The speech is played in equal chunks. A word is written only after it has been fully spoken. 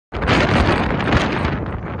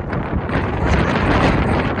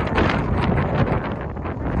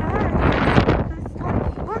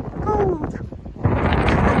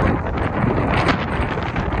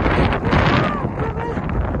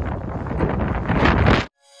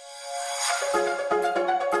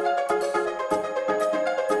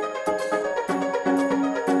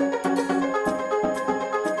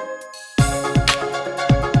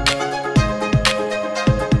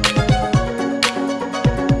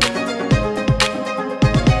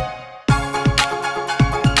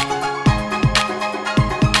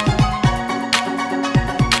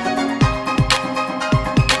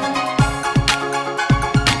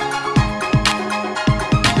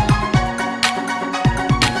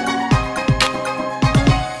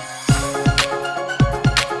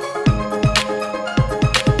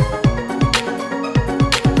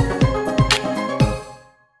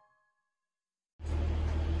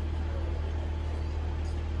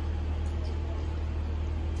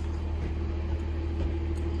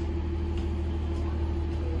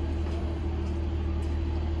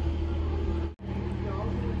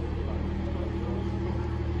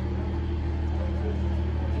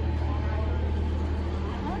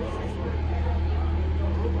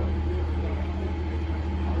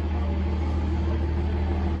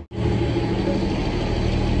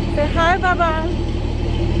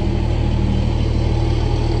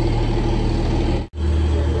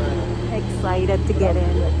excited to get in.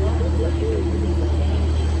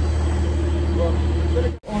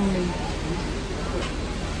 Only.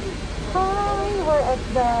 Hi, we're at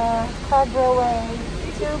the Cabreway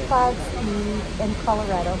 253 in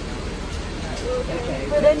Colorado.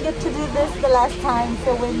 We didn't get to do this the last time,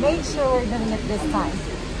 so we made sure we're doing it this time.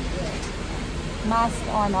 Mask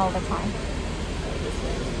on all the time.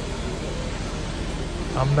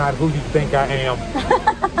 I'm not who you think I am.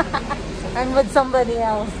 I'm with somebody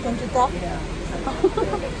else. Can you tell?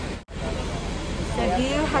 So if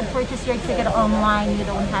you had purchased your ticket online, you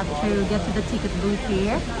don't have to get to the ticket booth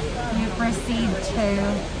here. You proceed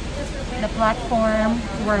to the platform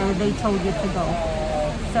where they told you to go.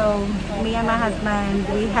 So me and my husband,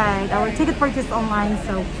 we had our ticket purchased online.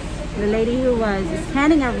 So the lady who was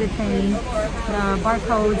scanning everything, the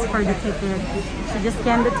barcodes for the ticket, she just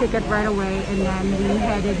scanned the ticket right away, and then we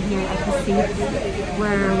headed here at the seat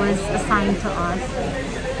where it was assigned to us.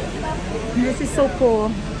 And this is so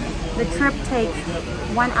cool. The trip takes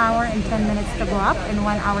 1 hour and 10 minutes to go up and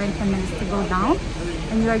 1 hour and 10 minutes to go down,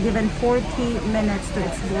 and you are given 40 minutes to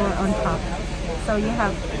explore on top. So you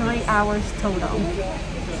have 3 hours total.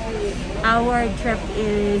 Our trip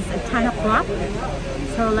is at 10 o'clock,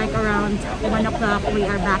 so like around 1 o'clock we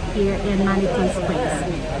are back here in Manitou Springs.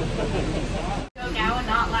 Go now and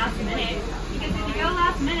not last minute, because if you go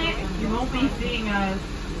last minute, you won't be seeing us.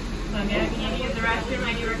 So if you need to use the restroom,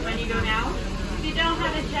 I do recommend you go now. If you don't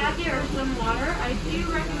have a jacket or some water, I do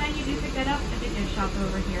recommend you do pick that up at the gift shop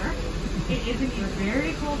over here. It is indeed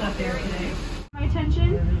very cold up there today. My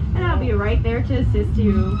attention, and I'll be right there to assist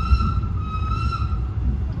you.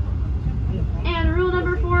 And rule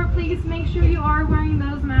number 4, please make sure you are wearing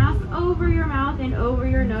those masks over your mouth and over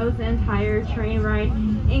your nose the entire train ride,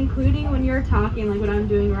 including when you're talking, like what I'm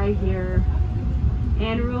doing right here.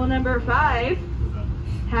 And rule number 5,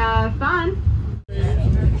 have fun.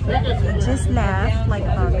 Just left like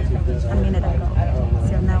about a minute ago.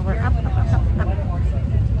 So now we're up.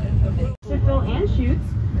 To Phil and Shoots,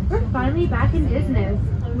 we're finally back in business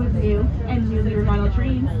with new and newly remodeled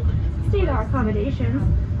trains, state-of-the-art accommodations,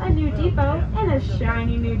 a new depot, and a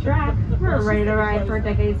shiny new track. We're ready to ride for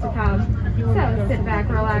decades to come. So sit back,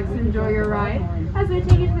 relax, enjoy your ride as we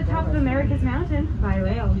take you to the top of America's mountain by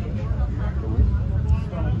rail.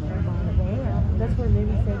 That's where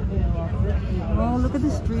maybe oh, look at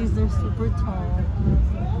these trees, they're super tall.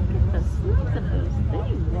 Look at those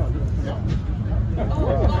things.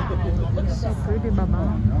 That's so pretty,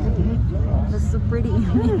 Baba. That's so pretty.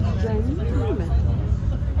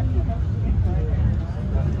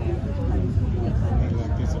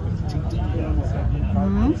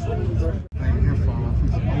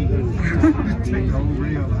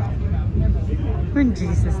 In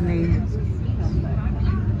Jesus' name.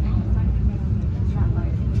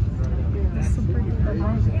 That's so pretty.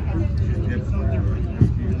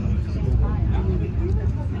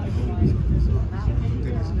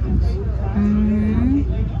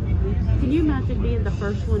 Can you imagine being the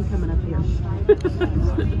first one coming up here?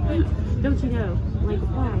 Don't you know? Like,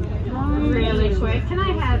 why? Really quick, can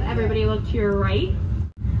I have everybody look to your right?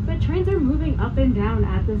 But trains are moving up and down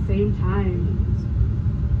at the same time.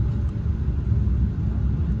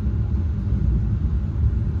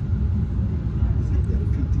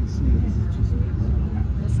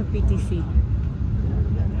 That's a PTC.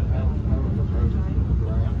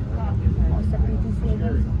 What's a PTC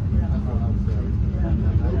again?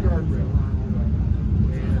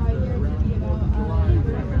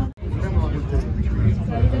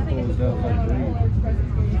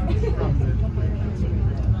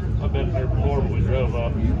 I've been here before when we drove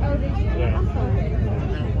up. Oh, did you? Yeah. I'm sorry.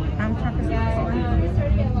 I'm talking Yeah.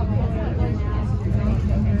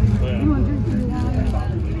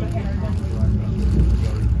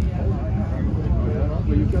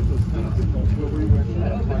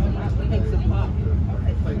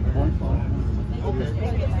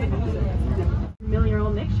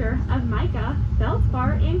 Million-year-old mixture of mica,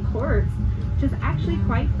 feldspar, and quartz, which is actually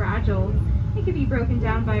quite fragile. It can be broken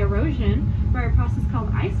down by erosion by a process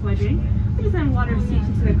called ice wedging, which is when water seeps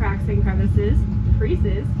into the cracks and crevices,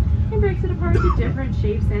 freezes, and breaks it apart into different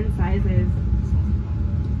shapes and sizes.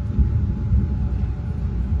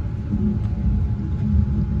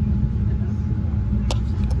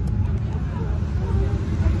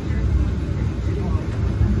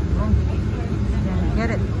 Get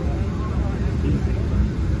it.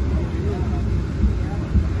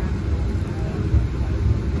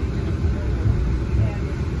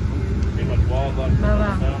 Too much wildlife.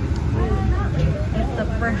 Baba, it's the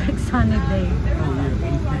perfect sunny day.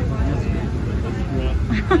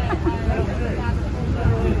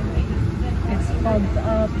 It's fogged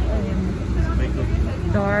up and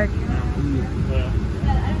dark. Yeah.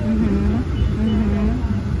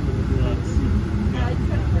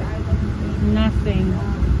 Nothing.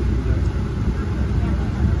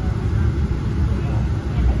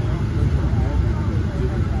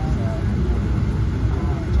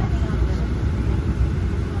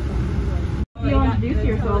 You introduced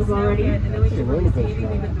yourselves already. It's a roller coaster. I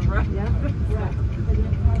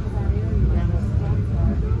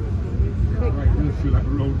feel like a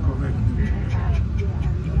roller coaster.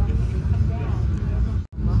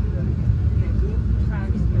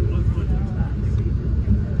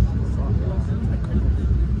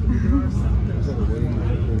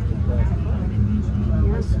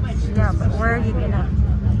 Yeah, but where are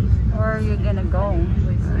you gonna go?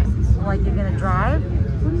 Like, you're gonna drive?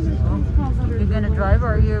 You're gonna drive,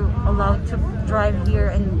 or are you allowed to drive here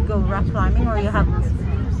and go rock climbing, or you have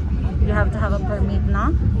to have a permit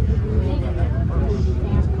now?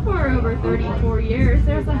 For over 34 years,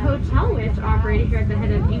 there's a hotel which operated here at the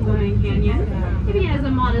head of Engleman Canyon. It began as a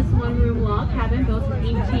modest one-room log cabin built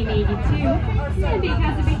in 1882, and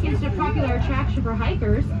because it became such a popular attraction for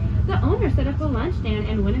hikers, the owner set up a lunch stand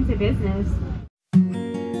and went into business.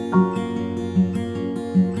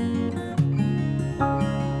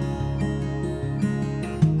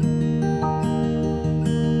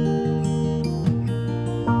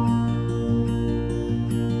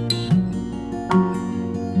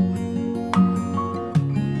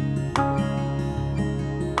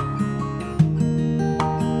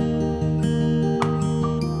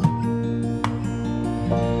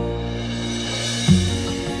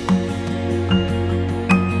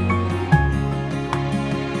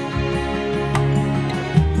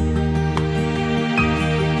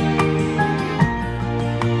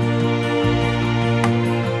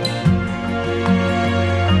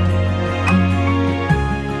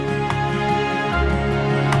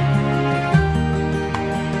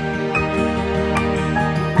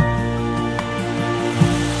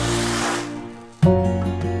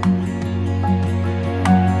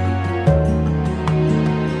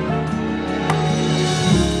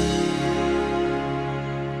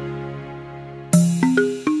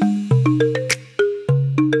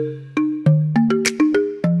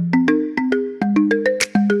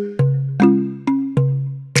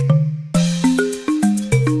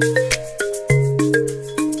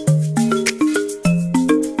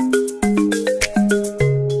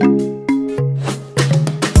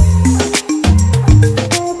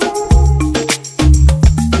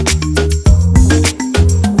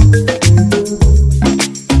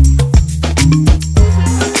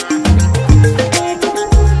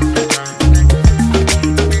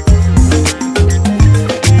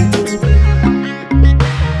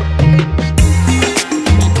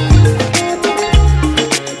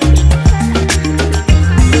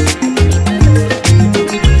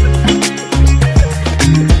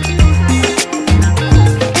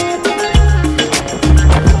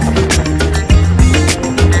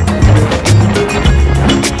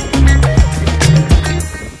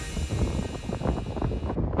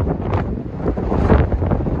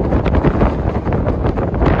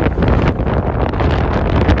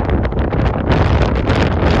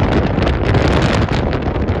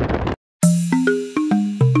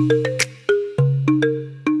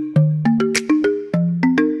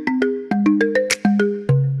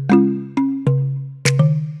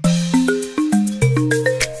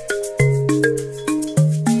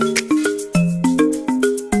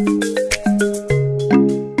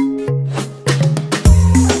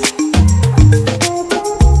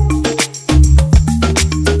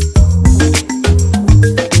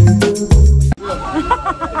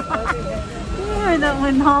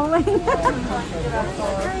 Oh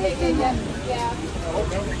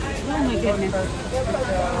my goodness.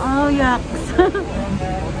 Oh yucks.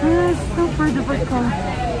 It's super difficult.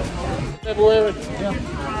 February? Yeah.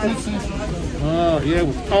 Oh, yeah, it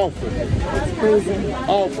was awful. It's crazy.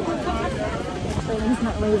 Awful. Train's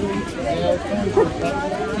not leaving. Yeah, it's only for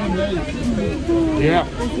about 10 days. Yeah.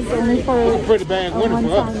 This is only for It was a pretty bad winter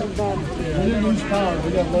for us. time event. We didn't lose power.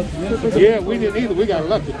 We got lucky yesterday. Yeah, we didn't either. We got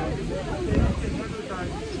lucky.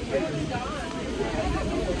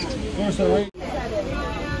 Where's the rate?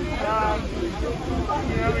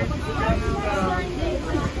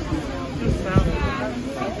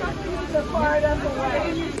 So far enough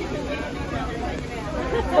away.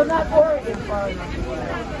 Well, not Oregon far enough away.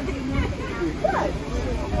 Good.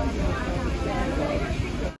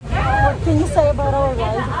 What can you say about our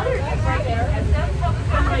ride?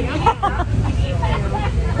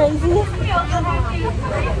 Crazy?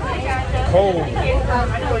 Cold.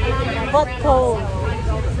 What cold?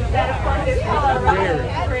 Very.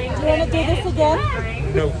 You want to do this again?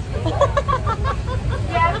 No.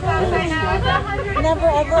 Yeah, so right now it's 100. Never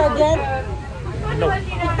ever again? No. Let you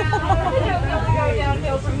know now. It'll go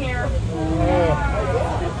downhill from here.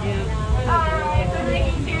 Alright, so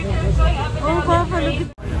making sure you're going up and down the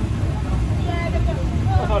street.